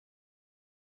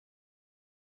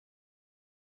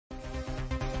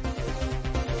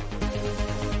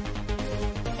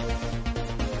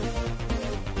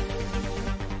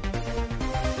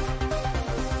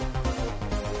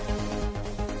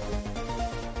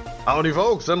Howdy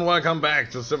folks, and welcome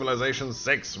back to Civilization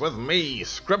 6 with me,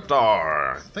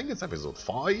 Scryptar. I think it's episode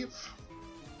 5?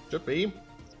 Should be.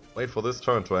 Wait for this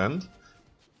turn to end.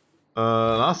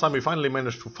 Last time we finally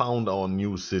managed to found our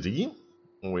new city.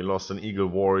 We lost an eagle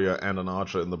warrior and an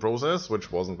archer in the process,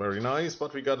 which wasn't very nice,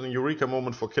 but we got a eureka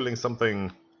moment for killing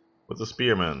something with the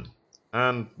spearman.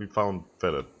 And we found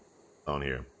Philip down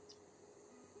here.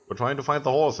 We're trying to find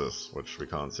the horses, which we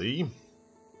can't see.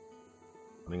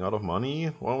 Running out of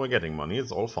money? Well, we're getting money,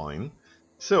 it's all fine.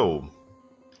 So,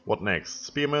 what next?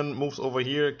 Spearman moves over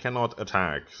here, cannot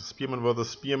attack. Spearman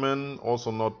versus Spearman, also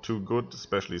not too good,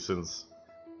 especially since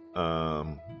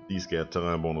these get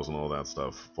terrain bonus and all that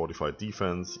stuff. Fortified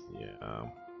defense, yeah.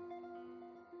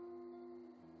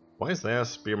 Why is there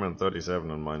Spearman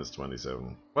 37 and minus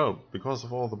 27? Well, because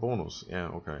of all the bonus, yeah,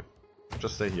 okay.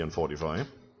 Just stay here and fortify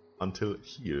until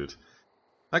healed.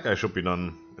 That guy should be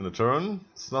done in a turn.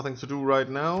 It's nothing to do right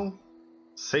now.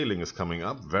 Sailing is coming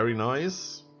up, very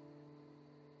nice.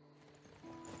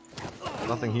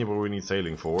 Nothing here where we need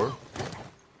sailing for.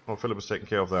 Oh, Philip is taking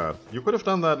care of that. You could have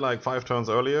done that like 5 turns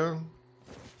earlier.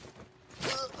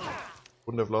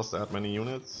 Wouldn't have lost that many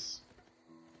units.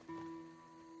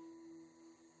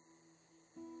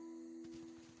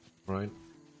 Right.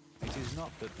 It is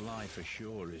not that life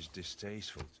ashore is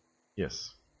distasteful.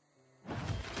 Yes.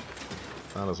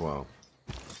 That as well.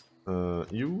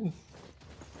 You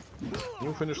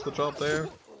finished the job there?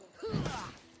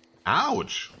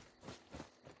 Ouch!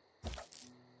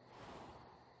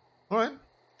 Alright,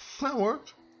 that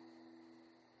worked.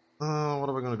 What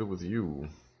are we gonna do with you?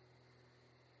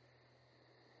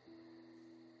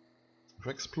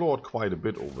 We've explored quite a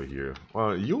bit over here.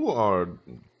 Well, you are...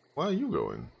 Where are you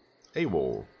going?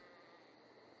 AWOL.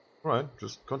 Alright,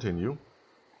 just continue.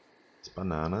 It's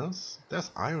bananas. There's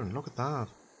iron, look at that.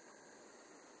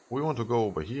 We want to go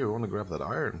over here, we want to grab that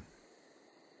iron.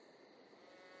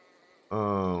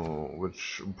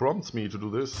 Which prompts me to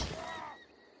do this.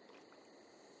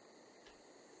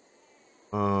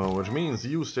 Which means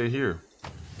you stay here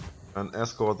and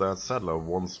escort that settler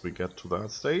once we get to that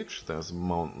stage. There's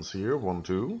mountains here, 1,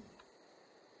 2.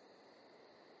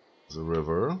 There's a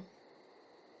river.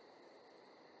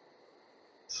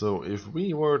 So if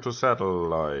we were to settle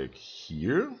like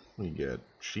here, we get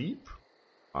sheep,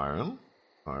 iron,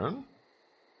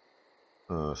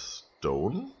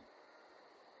 stone,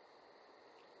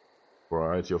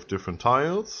 variety of different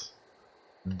tiles,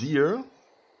 deer,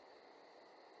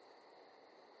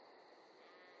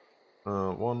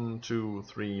 1, 2,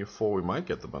 3, 4, we might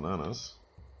get the bananas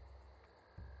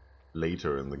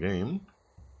later in the game.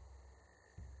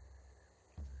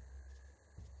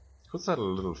 Could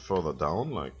settle a little further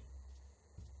down, like...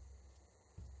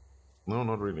 No,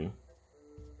 not really.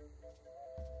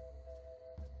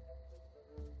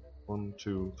 1,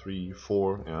 2, 3,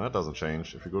 4. Yeah, that doesn't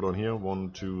change. If you go down here,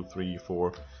 1, 2, 3,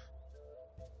 4.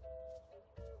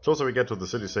 Closer we get to the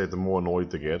city state, the more annoyed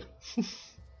they get.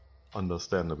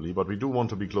 Understandably, but we do want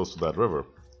to be close to that river.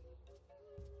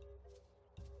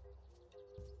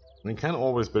 We can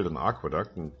always build an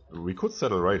aqueduct, and we could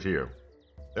settle right here.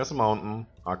 There's a mountain,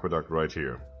 aqueduct right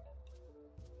here.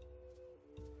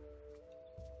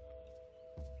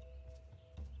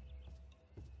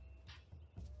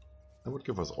 That would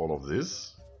give us all of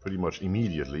this, pretty much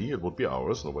immediately. It would be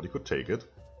ours, nobody could take it.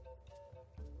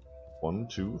 1,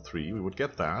 2, 3, we would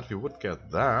get that, we would get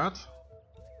that.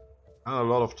 And a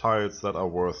lot of tiles that are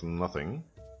worth nothing.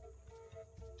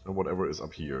 And whatever is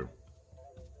up here.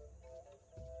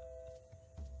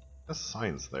 There's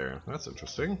science there, that's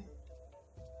interesting.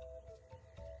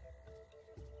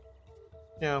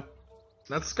 Yeah,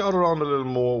 let's scout around a little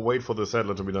more, wait for the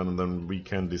settler to be done, and then we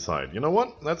can decide. You know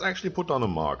what? Let's actually put down a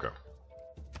marker.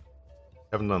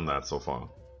 Haven't done that so far.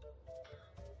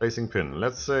 Placing pin.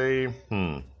 Let's say,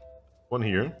 one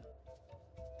here.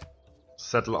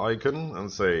 Settle icon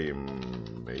and say,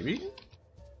 maybe?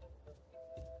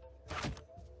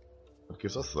 That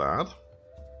gives us that.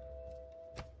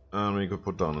 And we could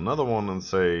put down another one and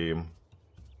say,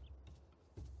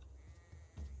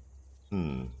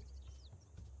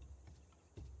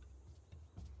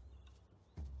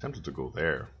 tempted to go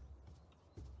there.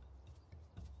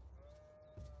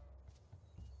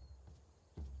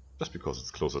 Just because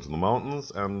it's closer to the mountains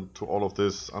and to all of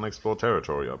this unexplored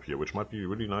territory up here, which might be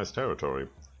really nice territory.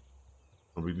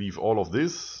 And we leave all of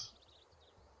this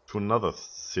to another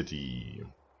city.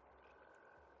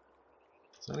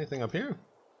 Is there anything up here?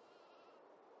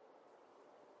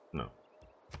 No.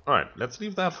 Alright, let's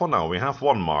leave that for now. We have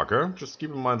one marker. Just keep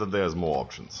in mind that there's more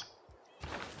options.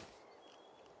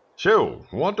 So,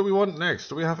 what do we want next?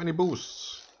 Do we have any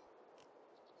boosts?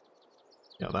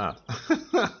 Yeah, that.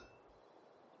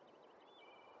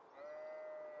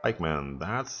 Pikeman,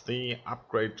 that's the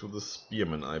upgrade to the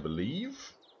Spearman, I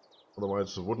believe.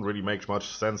 Otherwise it wouldn't really make much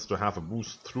sense to have a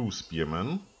boost through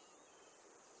Spearman.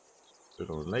 Built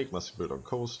on the lake, must be built on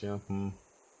coast, yeah.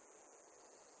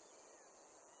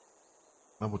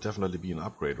 That would definitely be an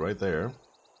upgrade right there.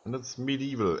 And it's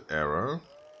medieval era.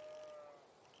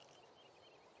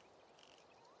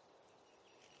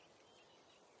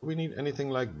 Do we need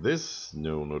anything like this?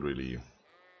 No, not really.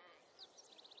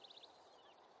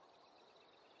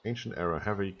 Ancient era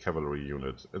heavy cavalry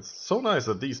unit. It's so nice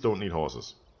that these don't need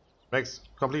horses. Makes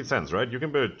complete sense, right? You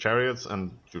can build chariots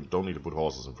and you don't need to put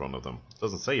horses in front of them.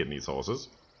 Doesn't say it needs horses.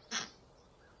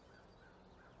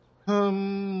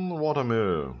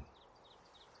 Watermill.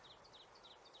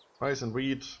 Rice and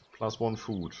wheat plus 1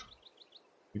 food.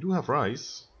 We do have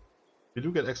rice. We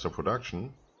do get extra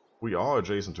production. We are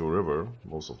adjacent to a river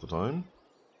most of the time.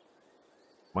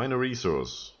 Minor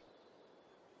resource.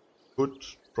 Could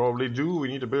probably do. We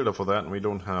need a builder for that and we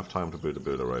don't have time to build a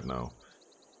builder right now.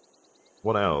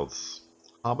 What else?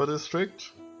 Harbor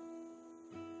district.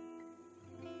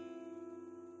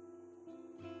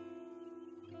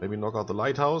 Maybe knock out the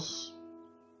lighthouse.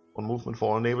 1 movement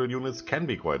for our naval units can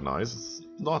be quite nice. It's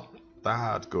not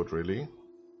that good really.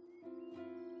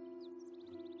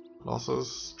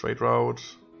 Losses, trade route.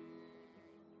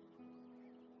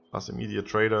 Plus immediate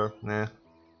trader, nah.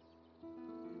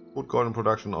 Food garden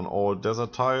production on all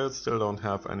desert tiles. Still don't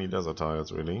have any desert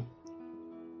tiles really.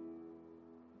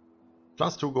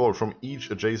 Plus 2 gold from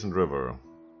each adjacent river.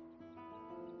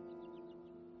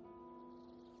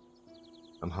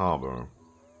 And harbor.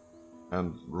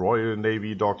 And Royal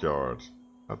Navy dockyard.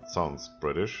 That sounds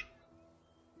British.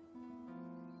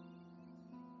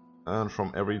 And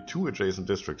from every 2 adjacent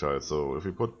district tiles. So if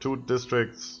we put 2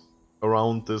 districts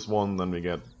around this one, then we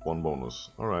get 1 bonus.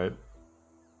 Alright.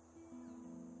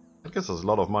 That gives us a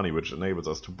lot of money, which enables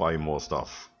us to buy more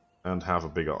stuff. And have a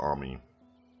bigger army.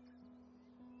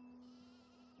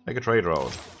 Make a trade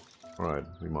route. Alright,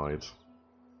 we might.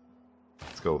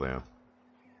 Let's go there.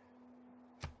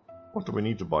 What do we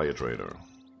need to buy a trader?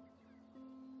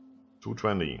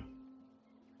 220.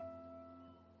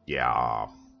 Yeah.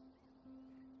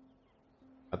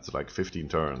 That's like 15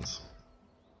 turns.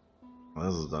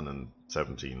 This is done in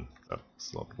 17.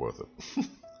 That's not worth it.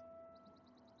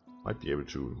 Might be able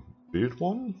to build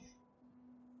one.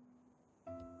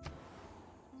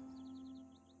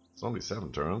 It's only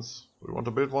 7 turns. We want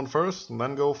to build one first and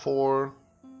then go for...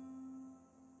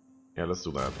 Yeah, let's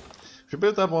do that. If you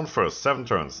build that one first, 7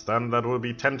 turns, then that will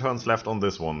be 10 turns left on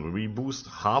this one. We boost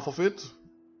half of it.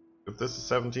 If this is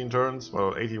 17 turns,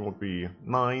 well, 18 would be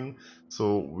 9.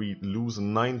 So we lose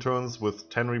 9 turns with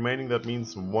 10 remaining. That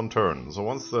means 1 turn. So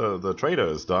once the trader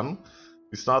is done,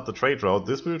 we start the trade route.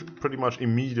 This will pretty much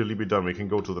immediately be done. We can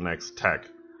go to the next tag.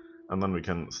 And then we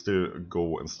can still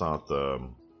go and start the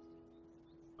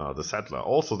settler.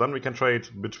 Also, then we can trade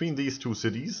between these 2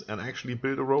 cities and actually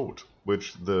build a road,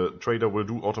 which the trader will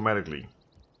do automatically.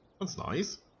 That's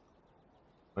nice.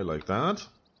 I like that.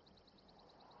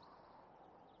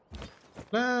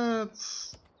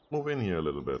 Let's move in here a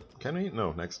little bit. Can we?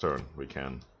 No, next turn we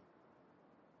can.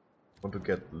 Want to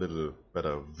get a little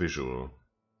better visual.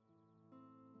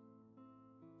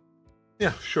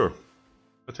 Yeah, sure.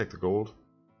 I'll take the gold.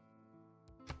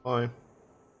 Bye.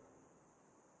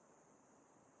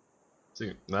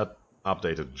 See, that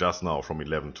updated just now from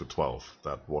 11 to 12.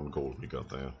 That 1 gold we got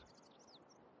there.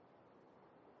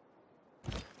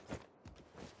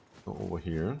 Go over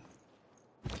here.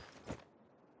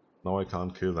 Now I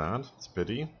can't kill that. It's a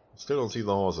pity. Still don't see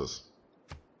the horses.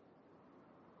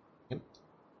 Where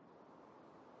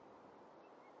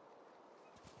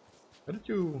did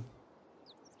you...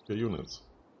 your units?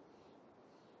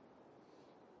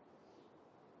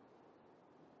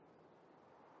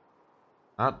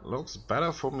 That looks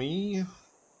better for me.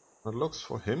 That looks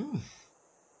for him.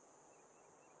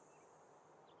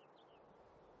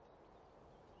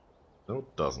 No,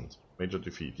 it doesn't. Major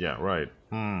defeat. Yeah, right.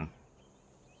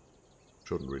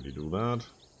 Shouldn't really do that.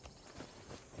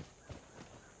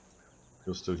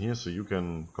 You're still here, so you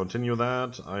can continue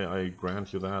that. I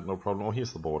grant you that, no problem. Oh,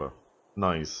 here's the border.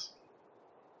 Nice.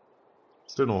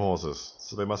 Still no horses,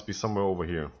 so they must be somewhere over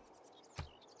here.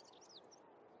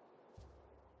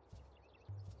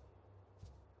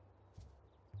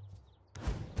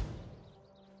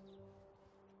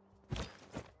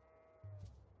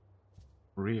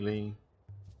 Really?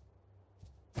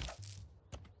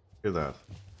 Look at that.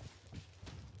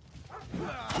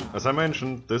 As I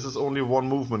mentioned, this is only 1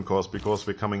 movement cost because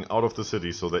we're coming out of the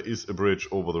city, so there is a bridge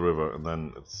over the river, and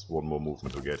then it's 1 more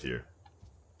movement to get here.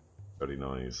 Very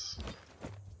nice.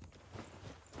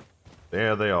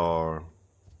 There they are.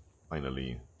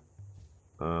 Finally.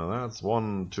 That's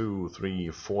 1, 2, 3,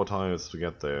 4 tiles to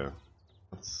get there.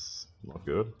 That's not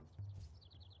good.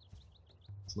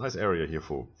 It's a nice area here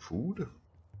for food.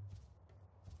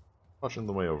 Much in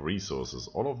the way of resources.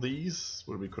 All of these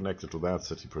will be connected to that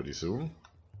city pretty soon.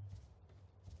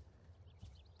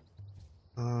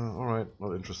 Alright,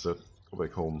 not interested. Go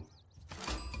back home.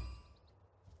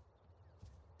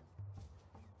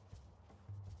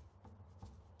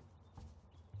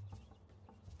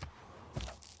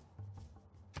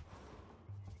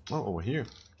 Oh, over here.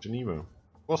 Geneva.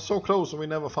 Was so close and we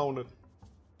never found it.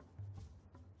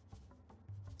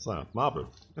 What's that? Marble.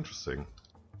 Interesting.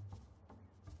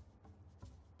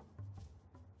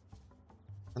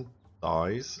 And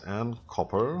ice and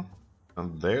copper.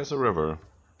 And there's a river.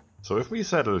 So if we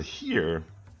settle here,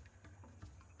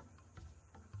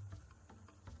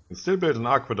 we can still build an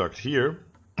aqueduct here.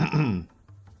 It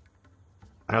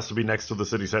has to be next to the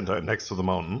city center and next to the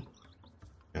mountain.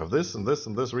 We have this and this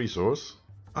and this resource.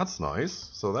 That's nice.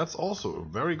 So that's also a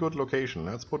very good location.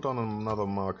 Let's put on another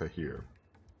marker here.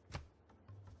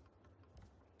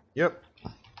 Yep.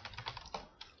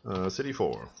 City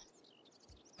 4.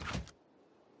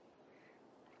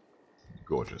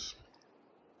 Gorgeous.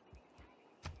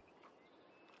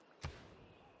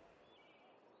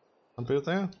 Can't build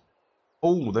there?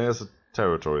 Oh, there's a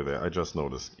territory there. I just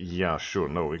noticed. Yeah, sure.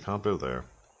 No, we can't build there.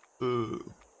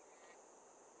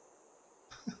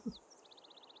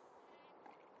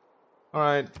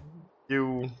 Alright.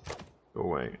 You go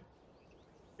away.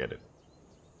 Get it.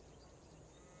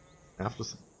 I have to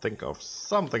think of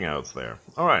something else there.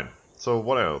 Alright. So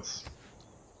what else?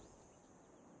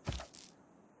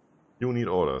 You need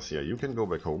orders. Yeah, you can go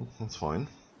back home. That's fine.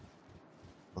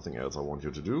 Nothing else I want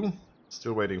you to do.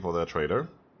 Still waiting for that trader.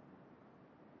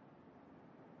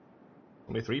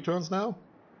 Only 3 turns now?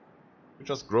 You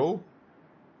just grow?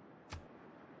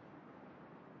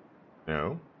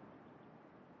 No.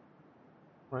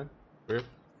 Right, weird.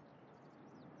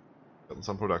 Getting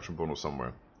some production bonus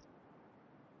somewhere.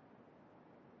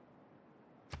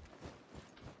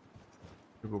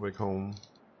 You go back home.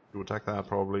 You attack that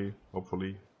probably,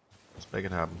 hopefully. Let's make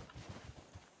it happen.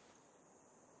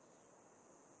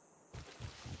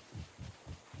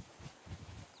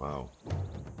 Wow.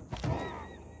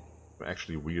 We're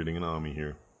actually wielding an army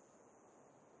here.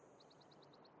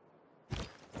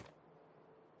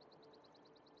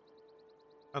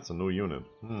 That's a new unit.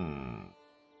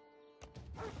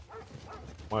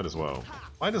 Might as well.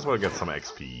 Might as well get some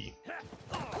XP.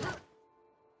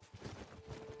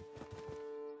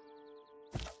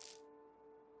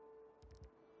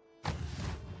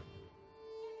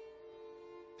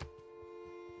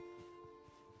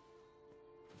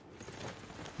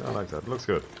 I like that. Looks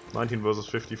good. 19 versus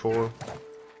 54.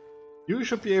 You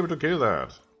should be able to kill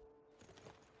that.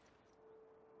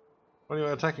 When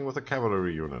you're attacking with a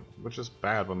cavalry unit, which is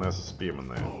bad when there's a spearman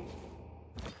there.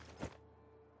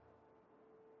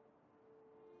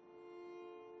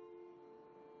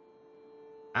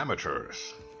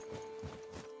 Amateurs.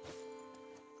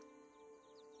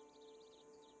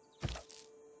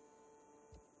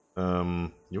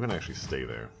 You can actually stay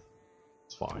there.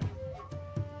 It's fine.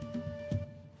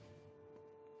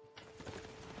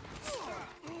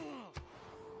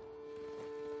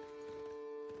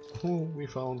 Oh, we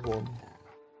found one.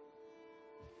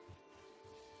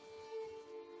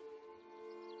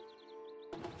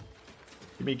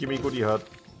 Gimme goodie hut.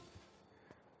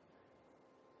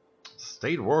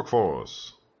 State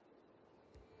workforce.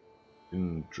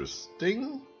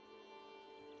 Interesting.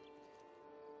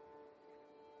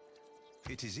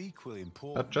 It is equally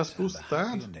important That just boosts to have a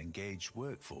happy that? and engaged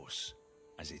workforce,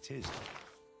 as it is.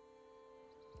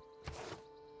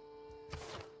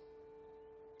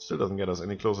 Still doesn't get us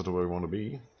any closer to where we want to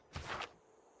be.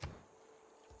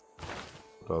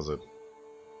 Does it?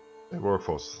 The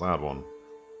workforce, that one.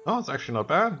 Oh, it's actually not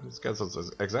bad. This gets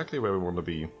us exactly where we want to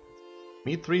be.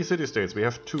 Meet 3 city-states. We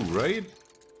have 2, right?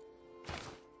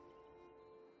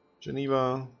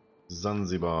 Geneva,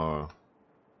 Zanzibar.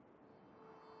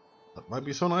 That might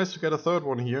be so nice to get a 3rd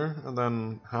one here and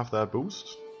then have that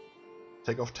boost.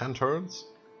 Take off 10 turns.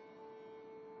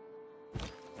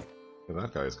 Okay,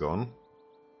 that guy's gone.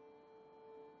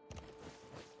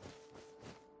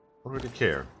 Don't really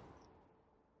care.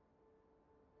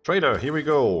 Trader, here we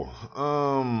go.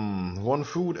 1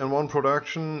 food and 1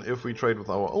 production if we trade with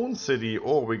our own city,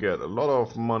 or we get a lot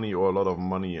of money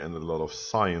and a lot of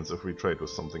science if we trade with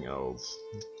something else.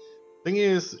 Thing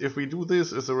is, if we do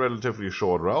this, it's a relatively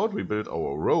short route. We build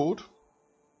our road,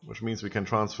 which means we can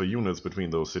transfer units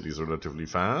between those cities relatively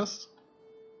fast.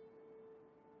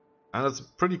 And it's a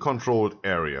pretty controlled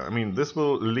area. I mean, this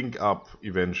will link up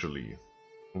eventually.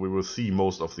 We will see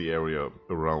most of the area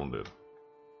around it.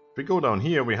 If we go down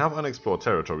here, we have unexplored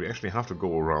territory. We actually have to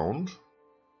go around,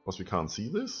 because we can't see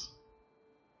this.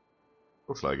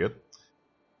 Looks like it.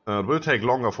 It will take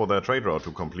longer for that trade route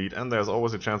to complete, and there's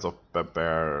always a chance of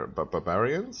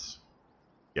barbarians?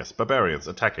 Yes, barbarians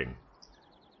attacking.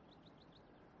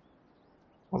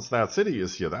 Once that city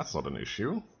is here, that's not an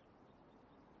issue.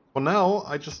 For now,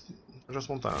 I just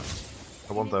want that.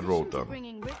 I want that road done.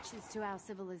 Bringing riches to our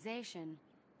civilization,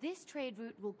 this trade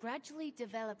route will gradually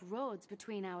develop roads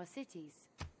between our cities.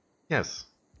 Yes.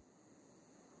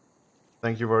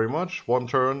 Thank you very much. One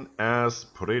turn as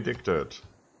predicted.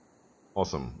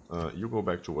 Awesome. You go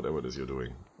back to whatever it is you're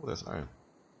doing. Oh, there's iron.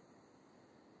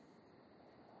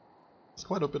 There's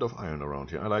quite a bit of iron around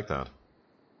here. I like that.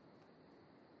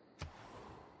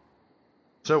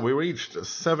 So we reached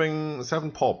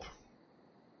 7 pop.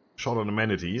 Short on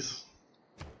amenities.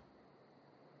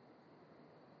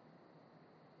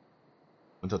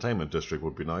 Entertainment district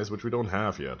would be nice, which we don't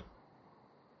have yet.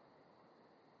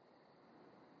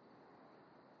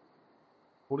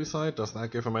 Holy site, does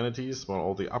that give amenities? Well,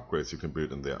 all the upgrades you can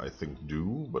build in there I think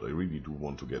do, but I really do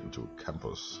want to get into a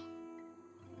campus.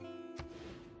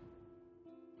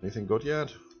 Anything good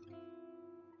yet?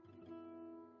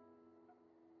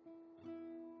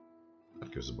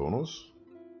 That gives a bonus.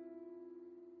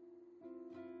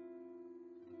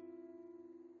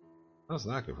 How does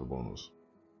that give a bonus?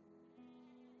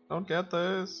 Don't get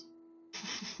this!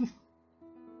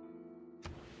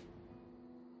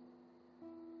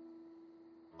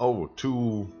 Oh,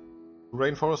 2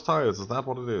 rainforest tiles, is that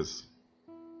what it is?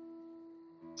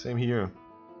 Same here.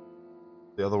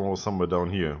 The other one was somewhere down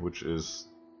here, which is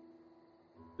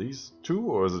these 2,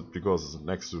 or is it because it's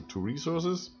next to 2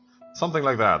 resources? Something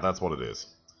like that, that's what it is.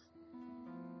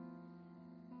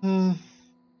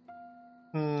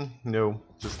 No,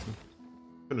 just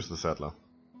finish the settler.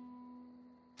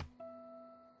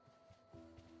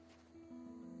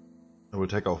 I will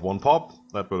take off 1 pop,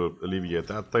 that will alleviate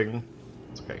that thing.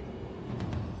 It's okay.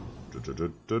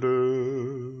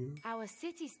 Our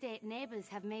city-state neighbors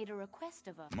have made a request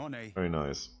of us. Money. Very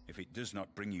nice. If it does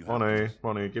not bring you Money, happiness.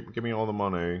 money, give me all the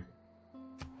money.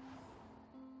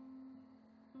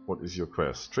 What is your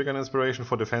quest? Trigger an inspiration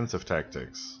for defensive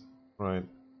tactics. Right.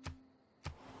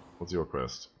 What's your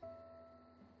quest?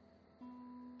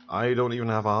 I don't even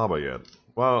have a harbor yet.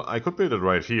 Well, I could build it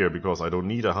right here, because I don't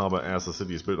need a harbor as the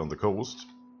city is built on the coast.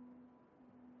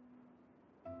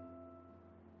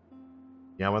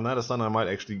 Yeah, when that is done, I might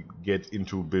actually get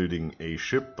into building a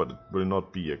ship, but it will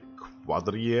not be a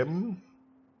quadrieme?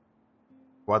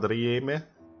 Quadrieme?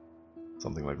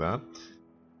 Something like that.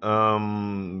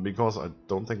 Because I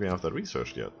don't think we have that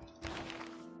researched yet.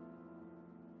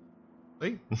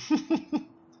 See?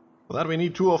 For that we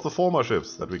need 2 of the former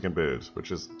ships that we can build,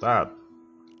 which is that.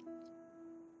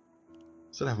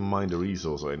 Still haven't mined a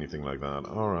resource or anything like that.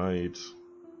 Alright.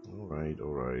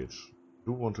 Alright.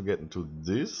 Do want to get into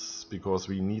this, because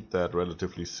we need that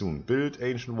relatively soon. Build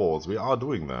ancient walls. We are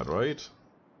doing that, right?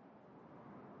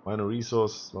 Mine a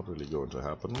resource, not really going to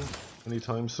happen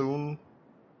anytime soon.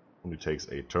 Only takes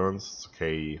 8 turns, it's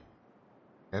okay.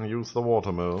 Can use the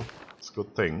watermill, it's a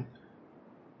good thing.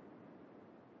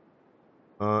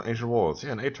 Ancient walls,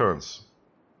 yeah, in 8 turns.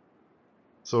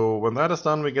 So when that is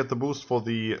done, we get the boost for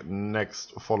the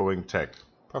next following tech.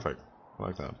 Perfect, I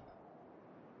like that.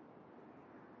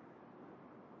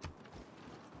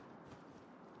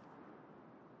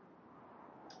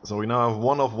 So we now have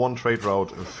 1 of 1 trade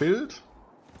route filled.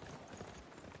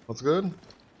 That's good.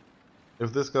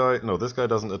 If this guy... No, this guy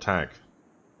doesn't attack.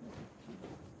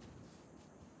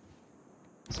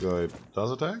 This guy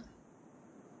does attack?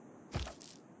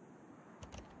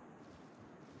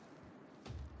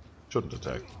 Shouldn't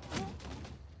attack.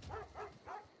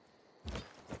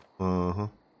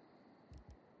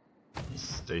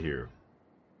 Stay here.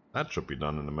 That should be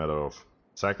done in a matter of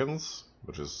seconds,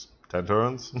 which is 10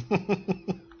 turns.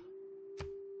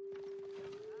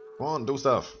 Come on, do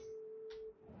stuff.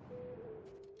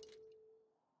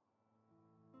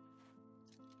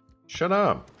 Shut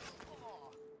up!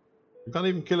 You can't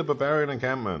even kill a barbarian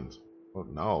encampment. Oh,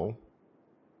 no.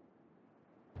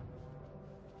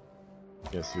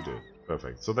 Yes, you did.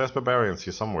 Perfect. So there's barbarians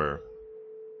here somewhere.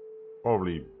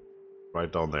 Probably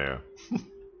right down there.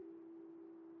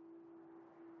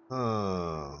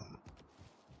 Go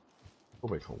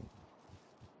back home.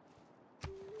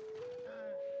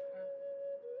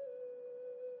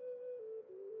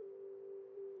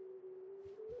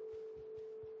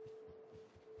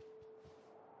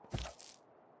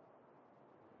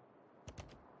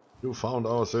 You found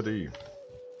our city.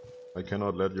 I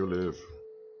cannot let you live.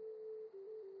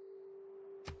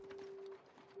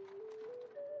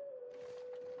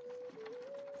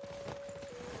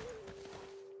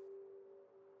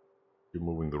 You're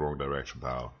moving the wrong direction,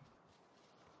 pal.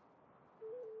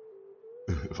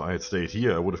 If I had stayed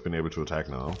here, I would have been able to attack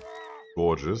now.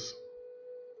 Gorgeous.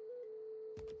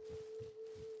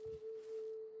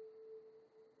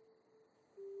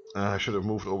 I should have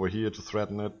moved over here to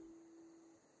threaten it.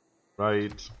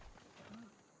 Right.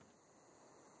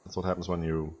 That's what happens when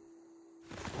you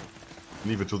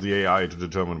leave it to the AI to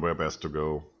determine where best to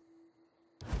go.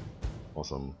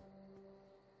 Awesome.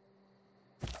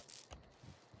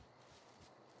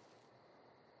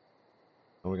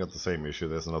 And we got the same issue,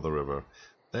 there's another river.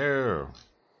 There!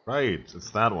 Right,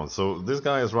 it's that one. So this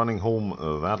guy is running home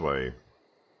that way.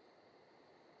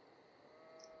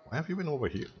 Why have you been over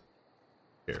here?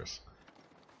 Who cares?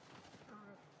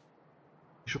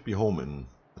 He should be home in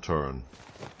a turn.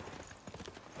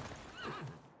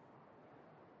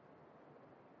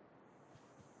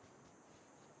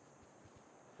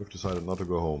 We've decided not to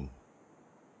go home.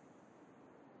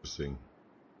 Interesting.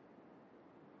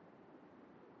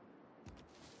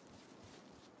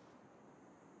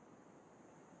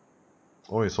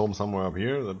 Oh, he's home somewhere up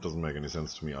here? That doesn't make any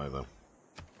sense to me either.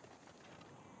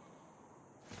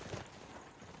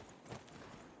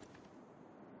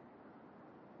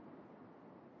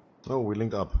 Oh, we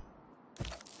linked up.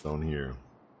 Down here.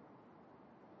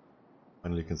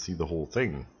 Finally can see the whole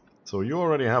thing. So you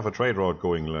already have a trade route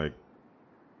going, like,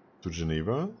 to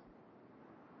Geneva.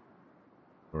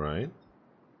 Alright.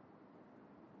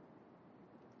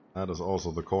 That is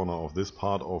also the corner of this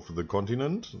part of the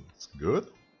continent. It's good.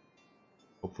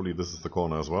 Hopefully this is the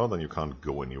corner as well, then you can't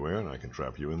go anywhere and I can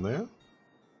trap you in there.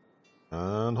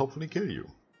 And hopefully kill you.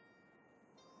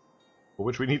 For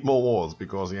which we need more wars,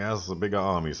 because he has a bigger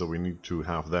army, so we need to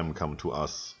have them come to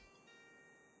us.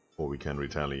 Or we can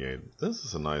retaliate. This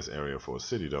is a nice area for a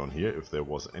city down here, if there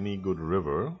was any good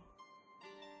river.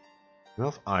 You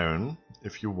have iron,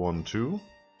 if you want to.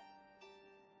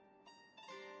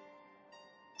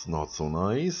 It's not so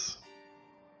nice.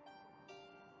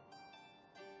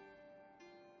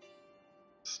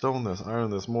 Stone, there's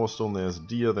iron, there's more stone, there's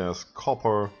deer, there's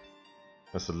copper,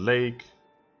 there's a lake.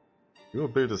 You will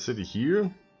build a city here?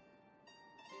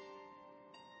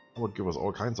 That would give us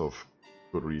all kinds of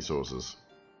good resources.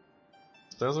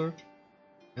 It's desert?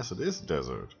 Yes, it is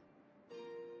desert.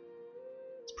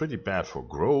 It's pretty bad for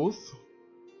growth.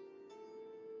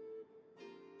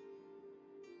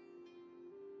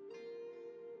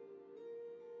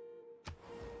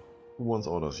 Who wants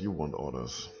orders? You want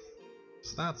orders.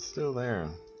 Is that still there?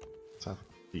 Let's have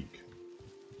a peek.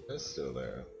 It's still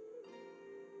there.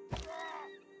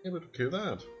 Able to kill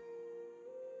that.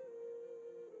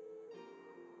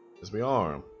 Yes, we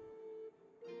are.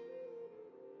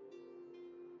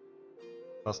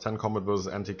 Plus 10 combat versus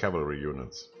anti-cavalry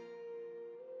units.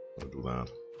 I'll do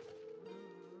that.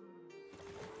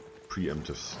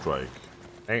 Preemptive strike.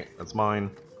 Hey, that's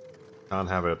mine. Can't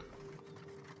have it.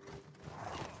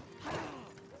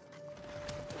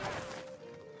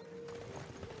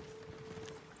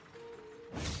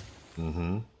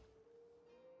 Mm-hmm.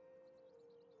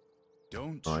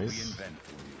 Don't nice. Reinvent.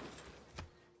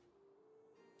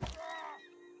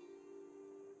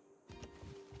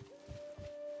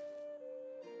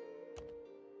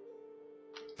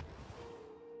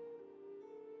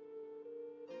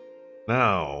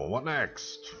 Now, what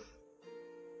next?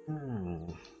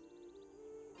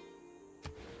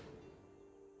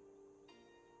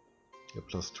 Get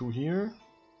 +2 here.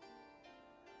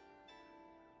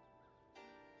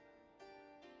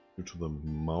 Due to the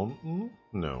mountain?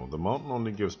 No, the mountain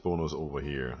only gives bonus over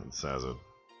here, it says it.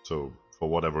 So, for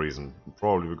whatever reason,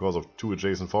 probably because of 2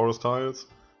 adjacent forest tiles.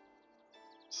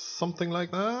 Something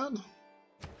like that?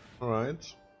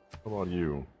 Alright, how about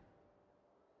you?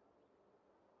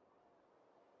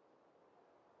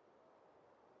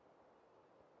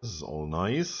 This is all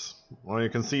nice. Well, you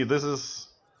can see this is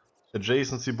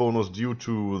adjacency bonus due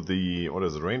to the, what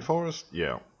is it, rainforest?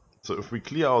 Yeah. So if we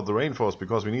clear out the rainforest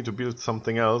because we need to build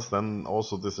something else, then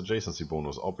also this adjacency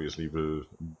bonus obviously will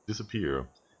disappear.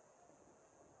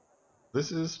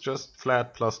 This is just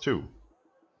flat +2.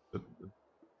 It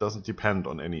doesn't depend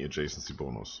on any adjacency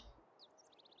bonus.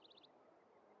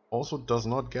 Also does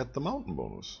not get the mountain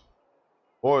bonus.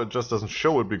 Or it just doesn't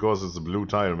show it because it's a blue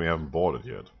tile and we haven't bought it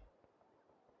yet.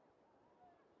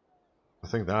 I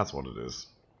think that's what it is.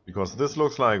 Because this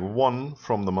looks like 1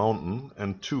 from the mountain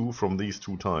and 2 from these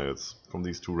 2 tiles. From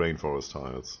these 2 rainforest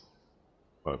tiles.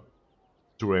 But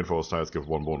 2 rainforest tiles give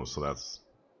 1 bonus, so that's...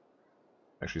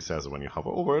 actually says it when you hover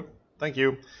over it. Thank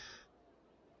you!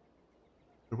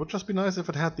 It would just be nice if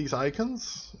it had these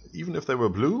icons, even if they were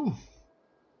blue.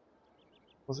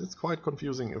 Because it's quite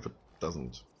confusing if it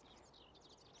doesn't.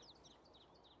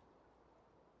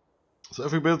 So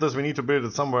if we build this, we need to build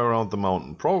it somewhere around the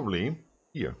mountain. Probably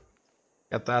here.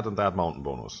 Get that and that mountain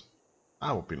bonus.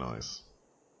 That would be nice.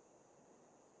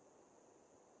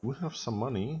 We have some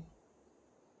money.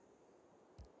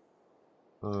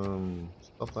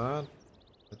 Stop that.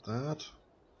 Get that.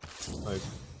 Like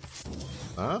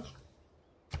that.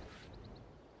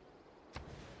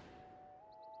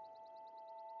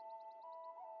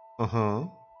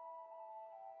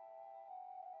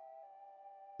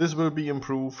 This will be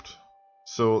improved,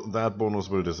 so that bonus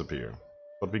will disappear.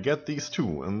 But we get these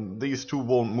two, and these two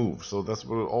won't move, so this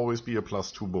will always be a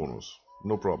 +2 bonus.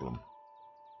 No problem.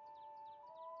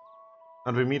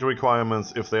 And we meet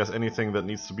requirements if there's anything that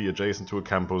needs to be adjacent to a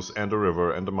campus and a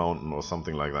river and a mountain or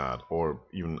something like that. Or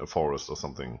even a forest or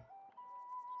something.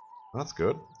 That's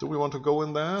good. Do we want to go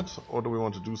in that, or do we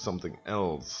want to do something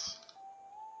else?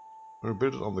 We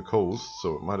built it on the coast,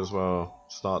 so it might as well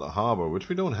start a harbor, which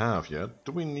we don't have yet.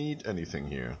 Do we need anything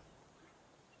here?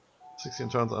 16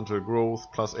 turns until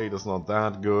growth, +8 is not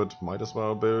that good. Might as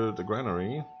well build a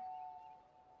granary.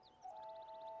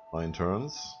 9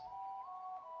 turns.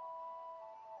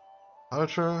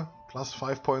 Culture,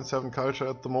 +5.7 culture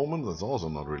at the moment. That's also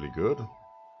not really good.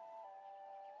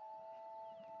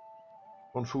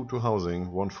 1 food, 2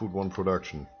 housing. 1 food, 1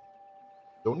 production.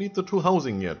 Don't need the 2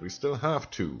 housing yet. We still have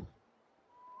 2.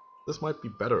 This might be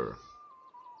better.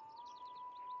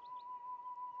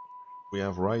 We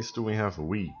have rice. Do we have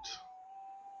wheat?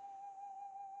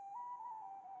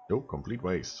 Nope, complete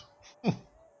waste.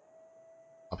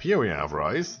 Up here we have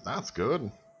rice. That's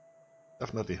good.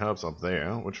 Definitely helps up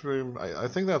there, which I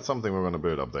think that's something we're going to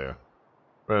build up there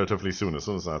relatively soon, as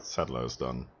that settler is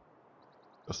done.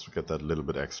 Just to get that little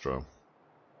bit extra.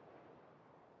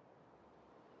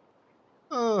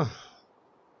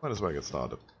 Might as well get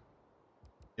started.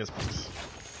 Yes, please.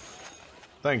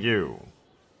 Thank you.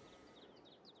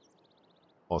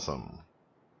 Awesome.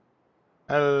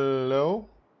 Hello?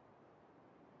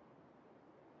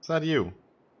 Is that you?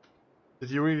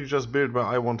 Did you really just build where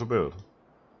I want to build?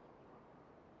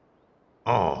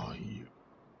 Oh, you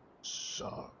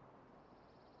suck.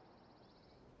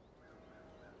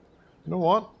 You know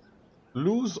what?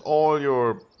 Lose all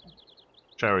your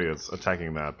chariots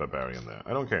attacking that barbarian there.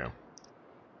 I don't care.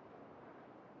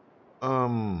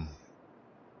 I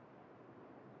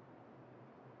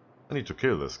need to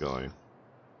kill this guy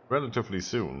relatively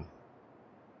soon.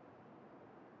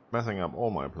 Messing up all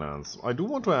my plans. I do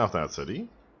want to have that city.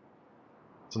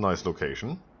 It's a nice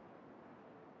location.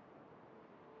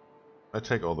 I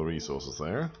take all the resources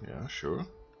there. Yeah, sure.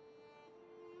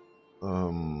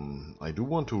 I do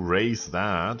want to raise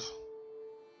that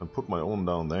and put my own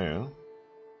down there,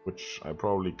 which I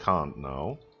probably can't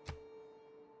now.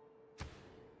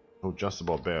 Oh, just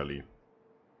about barely.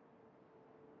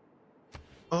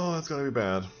 Oh, that's gonna be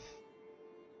bad.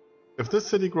 If this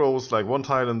city grows like 1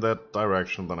 tile in that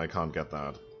direction, then I can't get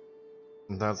that.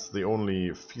 And that's the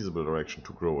only feasible direction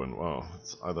to grow in. Well,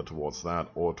 it's either towards that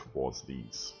or towards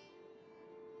these.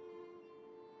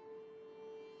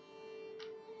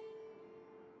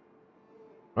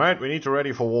 Right, we need to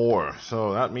ready for war.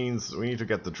 So that means we need to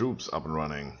get the troops up and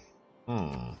running.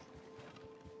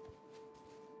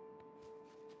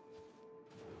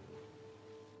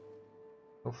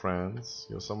 Oh, France,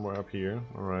 you're somewhere up here.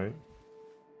 Alright.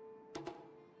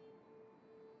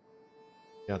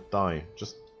 Yeah, die.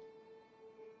 Just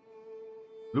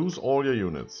lose all your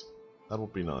units. That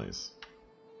would be nice.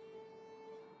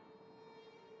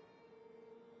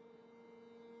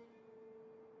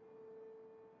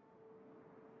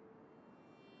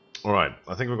 Alright,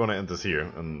 I think we're gonna end this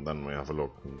here, and then we have a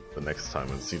look the next time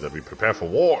and see that we prepare for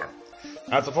war.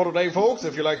 That's it for today, folks.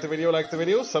 If you liked the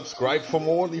video, subscribe for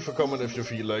more, leave a comment if you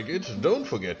feel like it. Don't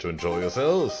forget to enjoy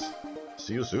yourselves.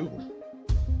 See you soon.